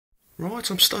Right,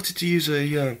 I'm starting to use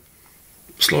a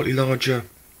slightly larger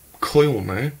coil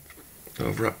now that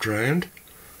I've wrapped around.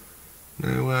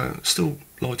 Now, still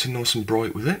lighting nice and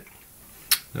bright with it.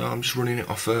 Now, I'm just running it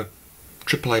off a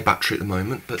AAA battery at the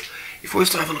moment, but if we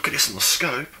was to have a look at this on the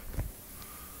scope,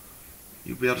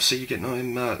 you'll be able to see you get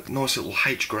a nice little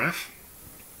H graph.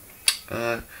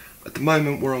 At the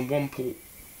moment we're on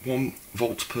 1.1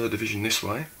 volts per division this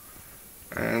way,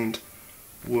 and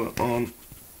we're on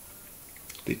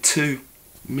the 2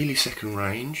 millisecond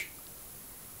range,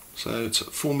 so it's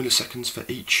 4 milliseconds for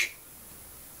each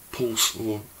pulse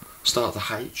or start of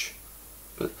the H.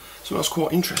 But something I was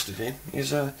quite interested in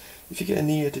is if you get a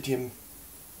neodymium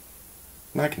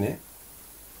magnet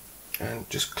and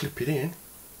just clip it in,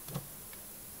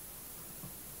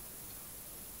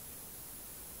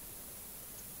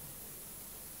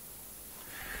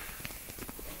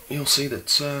 you'll see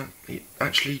that it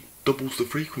actually doubles the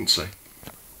frequency.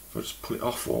 If I just pull it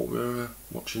off while we're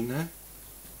watching there.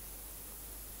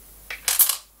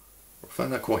 I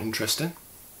found that quite interesting.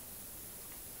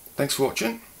 Thanks for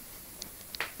watching.